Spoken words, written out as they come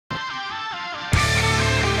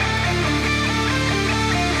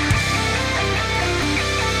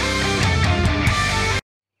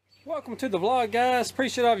Welcome to the vlog, guys.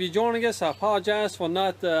 Appreciate all of you joining us. I apologize for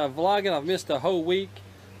not vlogging. I've missed a whole week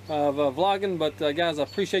of vlogging, but guys, I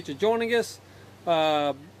appreciate you joining us.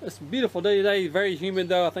 It's a beautiful day today. Very humid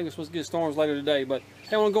though. I think we're supposed to get storms later today, but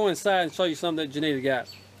hey, I want to go inside and show you something that Janita got.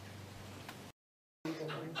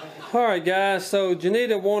 Alright guys, so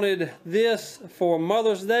Janita wanted this for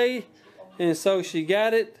Mother's Day, and so she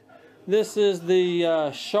got it. This is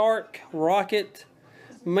the Shark Rocket.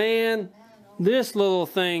 Man, this little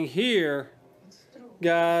thing here,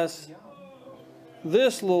 guys,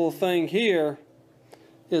 this little thing here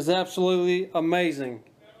is absolutely amazing.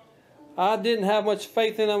 I didn't have much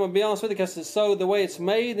faith in it, I'm going to be honest with you, because it's so, the way it's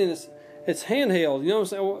made, and it's handheld, you know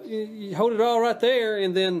what I'm saying? You hold it all right there,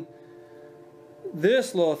 and then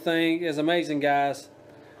this little thing is amazing, guys.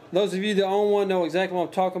 Those of you that own one know exactly what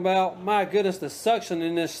I'm talking about. My goodness, the suction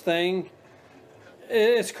in this thing,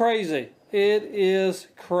 it's crazy. It is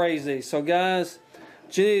crazy. So guys,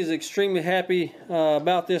 Jenny is extremely happy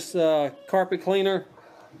about this carpet cleaner,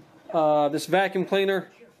 this vacuum cleaner.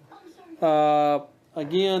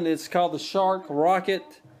 Again, it's called the Shark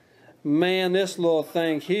Rocket. Man, this little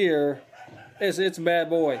thing here, it's a bad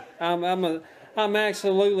boy. I'm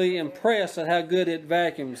absolutely impressed at how good it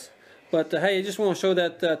vacuums. But hey, I just want to show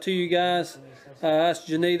that to you guys. That's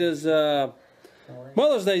Janita's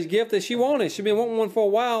Mother's Day's gift that she wanted. She's been wanting one for a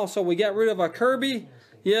while, so we got rid of our Kirby.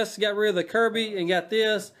 Yes, got rid of the Kirby and got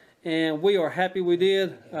this, and we are happy we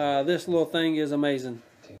did. This little thing is amazing.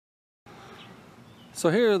 So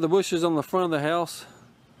here are the bushes on the front of the house.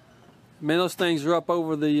 Man, those things are up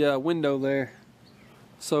over the window there.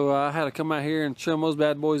 So I had to come out here and trim those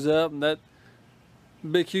bad boys up, and that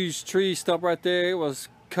big huge tree stump right there, it was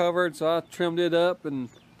covered, so I trimmed it up, and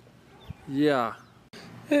yeah.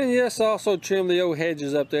 And yes, I also trimmed the old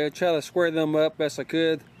hedges up there, try to square them up best I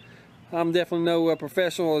could. I'm definitely no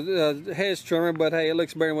professional hedge trimmer, but hey, it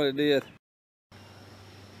looks better than what it did.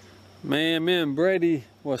 Man, me and Brady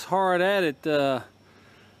was hard at it.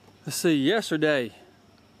 Let's see, yesterday.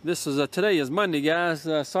 This is today is Monday, guys.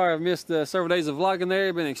 Sorry I've missed several days of vlogging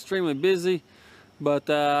there. Been extremely busy, but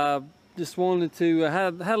just wanted to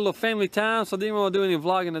had a little family time, so I didn't want to do any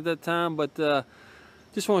vlogging at that time. But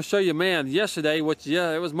just want to show you, man, yesterday, which,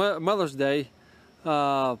 yeah, it was Mother's Day.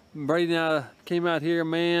 Brady and I came out here,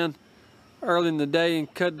 man, early in the day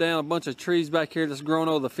and cut down a bunch of trees back here that's growing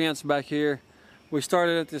over the fence back here. We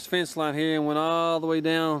started at this fence line here and went all the way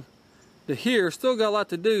down to here. Still got a lot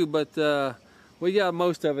to do, but we got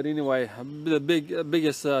most of it anyway, the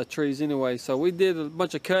biggest trees anyway. So we did a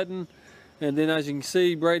bunch of cutting, and then as you can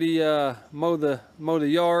see, Brady mowed the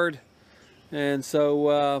yard, and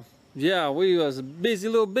so yeah, we was busy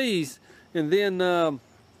little bees. And then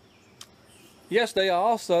yesterday I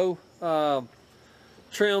also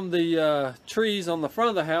trimmed the trees on the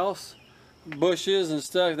front of the house, bushes and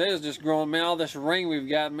stuff. They was just growing, man. All this rain we've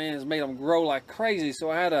got, man, has made them grow like crazy. So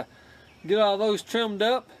I had to get all those trimmed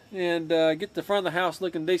up and get the front of the house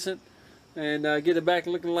looking decent, and get it back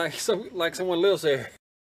looking like someone lives there.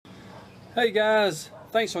 Hey guys,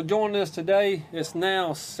 thanks for joining us today. It's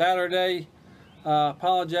now Saturday.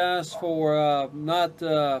 Apologize for not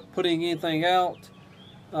putting anything out.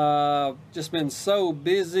 Just been so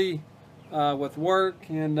busy with work,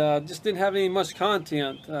 and just didn't have any much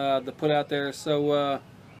content to put out there. So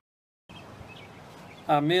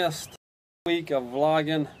I missed a week of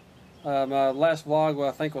vlogging. My last vlog, well,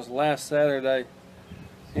 I think was last Saturday,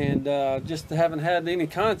 and just haven't had any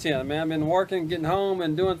content, man. I've been working, getting home,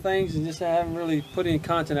 and doing things, and just haven't really put any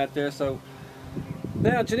content out there. So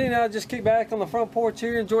now Janine and I just kick back on the front porch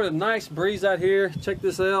here, enjoy the nice breeze out here. Check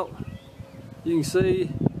this out. You can see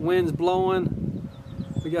wind's blowing.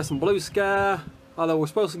 We got some blue sky, although we're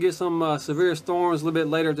supposed to get some severe storms a little bit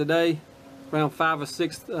later today, around 5 or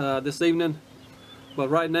 6 this evening. But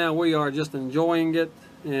right now we are just enjoying it,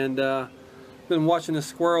 and been watching the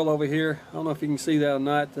squirrel over here. I don't know if you can see that or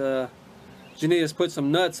not. Janita's put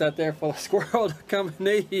some nuts out there for the squirrel to come and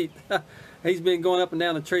eat. He's been going up and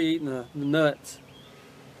down the tree eating the nuts.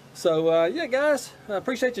 So yeah guys, I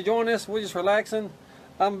appreciate you joining us. We're just relaxing.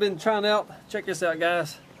 I've been trying out, check this out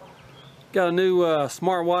guys. Got a new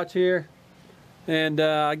smartwatch here, and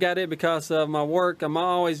I got it because of my work. I'm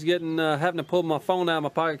always getting having to pull my phone out of my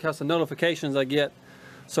pocket because of the notifications I get.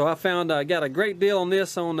 So I found I got a great deal on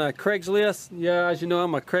this on Craigslist. Yeah, as you know,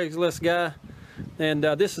 I'm a Craigslist guy, and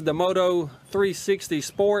this is the Moto 360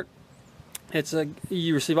 Sport. It's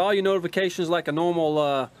you receive all your notifications like a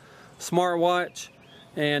normal smartwatch.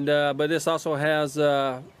 And but this also has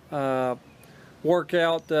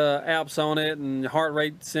workout apps on it, and heart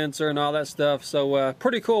rate sensor and all that stuff. So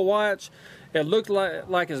pretty cool watch. It looked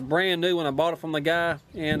like it's brand new when I bought it from the guy,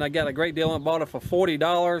 and I got a great deal on it. Bought it for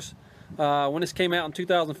 $40. When this came out in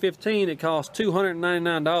 2015, it cost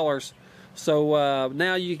 $299. So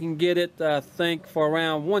now you can get it, I think, for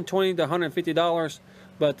around $120 to $150.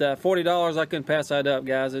 But $40, I couldn't pass that up,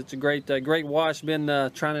 guys. It's a great wash. Been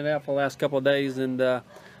trying it out for the last couple of days, and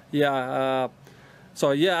yeah.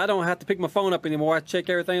 So yeah, I don't have to pick my phone up anymore. I check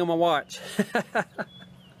everything on my watch.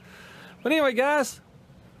 But anyway, guys,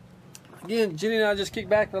 again, Jenny and I just kicked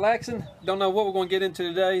back, relaxing. Don't know what we're going to get into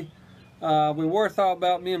today.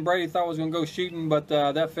 Me and Brady thought we was going to go shooting, but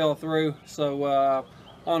that fell through. So I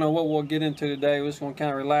don't know what we'll get into today. We're just going to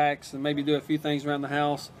kind of relax and maybe do a few things around the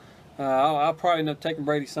house. I'll probably end up taking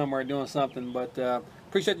Brady somewhere doing something, but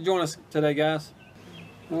appreciate you joining us today, guys.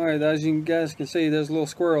 All right, as you guys can see, there's a little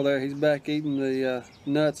squirrel there. He's back eating the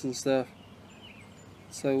nuts and stuff.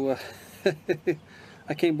 So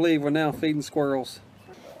I can't believe we're now feeding squirrels.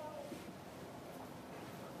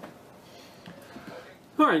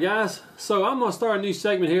 Alright guys, so I'm going to start a new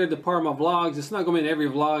segment here at the part of my vlogs. It's not going to be in every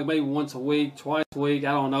vlog, maybe once a week, twice a week,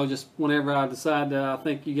 I don't know, just whenever I decide I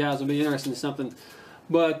think you guys will be interested in something.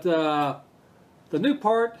 But the new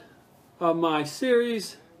part of my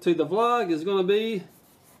series to the vlog is going to be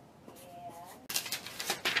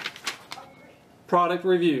product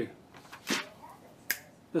review.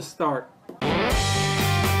 Let's start.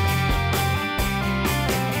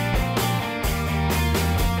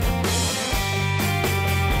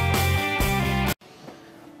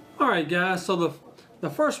 Alright guys, so the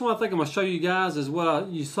first one I think I'm going to show you guys is what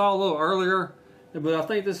you saw a little earlier, but I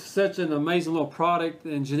think this is such an amazing little product,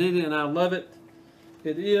 and Janita and I love it.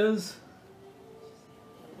 It is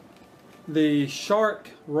the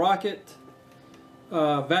Shark Rocket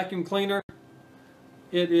vacuum cleaner.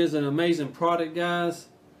 It is an amazing product, guys.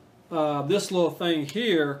 This little thing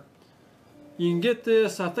here, you can get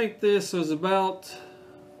this, I think this is about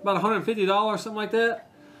 $150, something like that.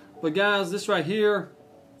 But guys, this right here,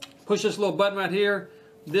 push this little button right here.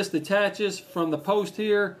 This detaches from the post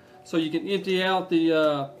here, so you can empty out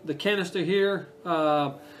the canister here,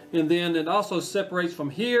 and then it also separates from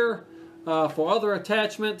here for other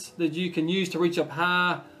attachments that you can use to reach up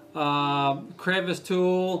high. Crevice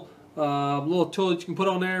tool, little tool that you can put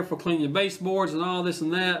on there for cleaning your baseboards and all this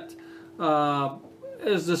and that.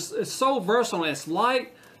 It's so versatile. It's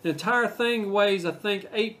light. The entire thing weighs, I think,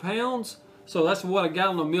 8 pounds. So that's what a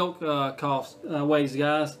gallon of milk weighs,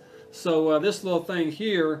 guys. So this little thing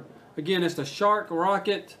here, again, it's the Shark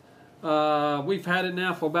Rocket. We've had it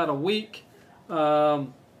now for about a week.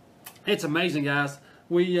 It's amazing, guys.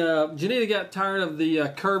 Janita got tired of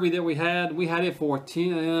the Kirby that we had. We had it for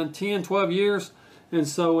 10, 12 years, and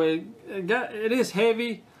so it is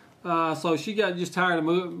heavy. So she got just tired of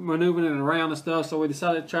maneuvering it around and stuff. So we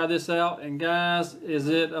decided to try this out, and guys, is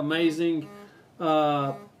it amazing?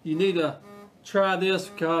 You need to try this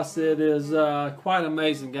because it is quite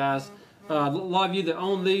amazing, guys. A lot of you that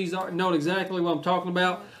own these know exactly what I'm talking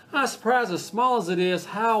about. I'm surprised, as small as it is,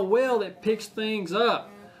 how well it picks things up.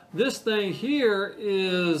 This thing here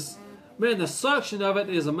is, man, the suction of it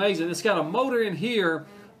is amazing. It's got a motor in here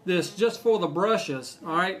that's just for the brushes.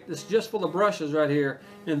 All right, it's just for the brushes right here,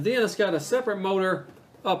 and then it's got a separate motor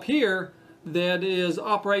up here that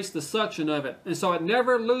operates the suction of it, and so it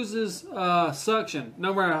never loses suction.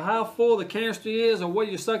 No matter how full the canister is or what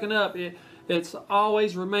you're sucking up, it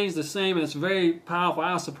always remains the same, and it's very powerful.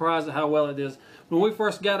 I was surprised at how well it is. When we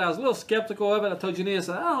first got it, I was a little skeptical of it. I told Janine, I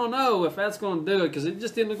said, I don't know if that's going to do it, because it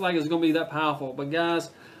just didn't look like it was going to be that powerful. But guys,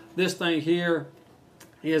 this thing here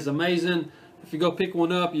is amazing. If you go pick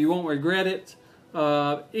one up, you won't regret it.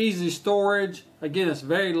 Easy storage. Again, it's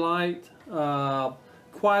very light.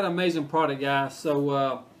 Quite amazing product, guys.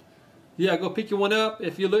 So yeah, go pick you one up.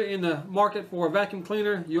 If you're in the market for a vacuum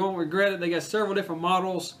cleaner, you won't regret it. They got several different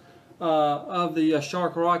models of the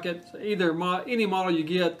Shark Rocket. Any model you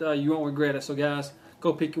get, you won't regret it. So guys,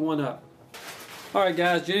 go pick you one up. Alright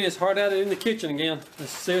guys, Jenny is hard at it in the kitchen again.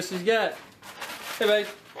 Let's see what she's got. Hey babe.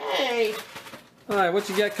 Hey. Alright, what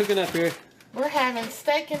you got cooking up here? We're having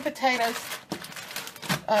steak and potatoes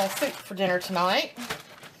soup for dinner tonight.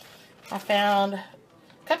 I found a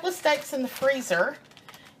couple of steaks in the freezer,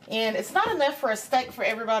 and it's not enough for a steak for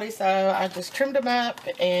everybody, so I just trimmed them up,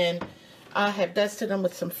 and I have dusted them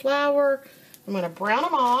with some flour. I'm going to brown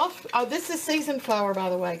them off. Oh, this is seasoned flour, by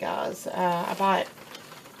the way, guys. I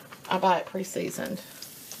buy it pre-seasoned.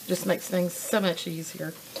 Just makes things so much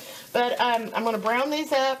easier. But I'm going to brown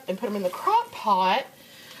these up and put them in the crock pot,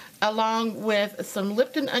 along with some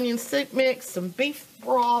Lipton onion soup mix, some beef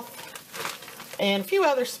broth, and a few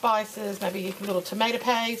other spices, maybe a little tomato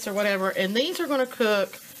paste or whatever. And these are going to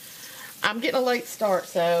cook. I'm getting a late start,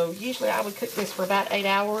 so usually I would cook this for about 8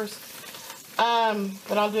 hours.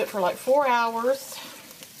 But I'll do it for like 4 hours.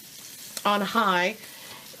 on high,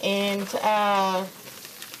 and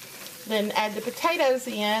then add the potatoes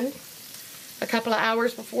in a couple of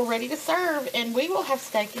hours before ready to serve, and we will have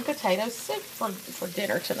steak and potato soup for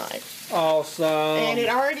dinner tonight. Awesome. And it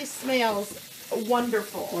already smells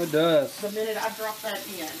wonderful. Oh, it does. The minute I drop that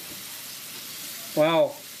in.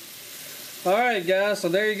 Wow. All right, guys, so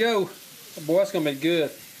there you go. Boy, that's going to be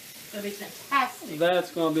good. It'll be fantastic.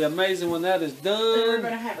 That's going to be amazing when that is done. Then we're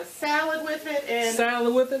going to have a salad with it. And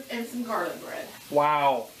salad with it? And some garlic bread.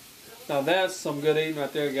 Wow. Now that's some good eating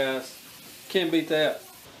right there, guys. Can't beat that.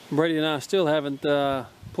 Brady and I still haven't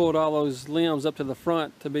pulled all those limbs up to the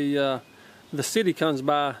front to be, the city comes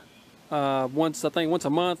by I think once a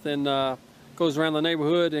month, and goes around the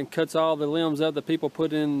neighborhood and cuts all the limbs up that people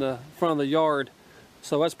put in the front of the yard.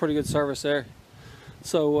 So that's pretty good service there.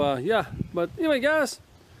 So yeah, but anyway, guys,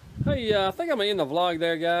 hey, I think I'm gonna end the vlog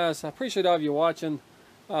there, guys. I appreciate all of you watching,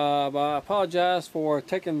 but I apologize for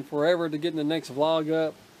taking forever to get the next vlog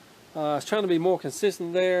up. I was trying to be more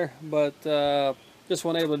consistent there, but just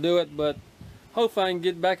wasn't able to do it. But hopefully I can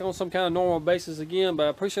get back on some kind of normal basis again. But I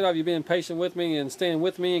appreciate all of you being patient with me and staying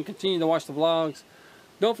with me and continue to watch the vlogs.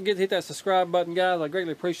 Don't forget to hit that subscribe button, guys. I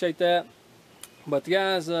greatly appreciate that. But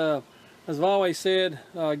guys, as I've always said,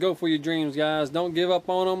 go for your dreams, guys. Don't give up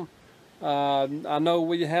on them. I know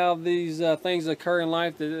we have these things that occur in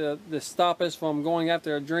life that stop us from going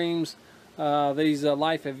after our dreams. These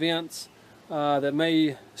life events that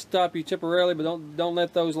may stop you temporarily, but don't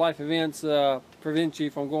let those life events prevent you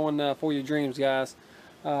from going for your dreams, guys.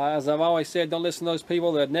 As I've always said, don't listen to those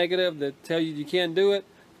people that are negative, that tell you can't do it,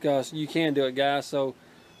 because you can do it, guys. So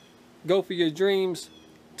go for your dreams,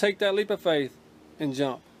 take that leap of faith, and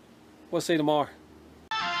jump. We'll see you tomorrow.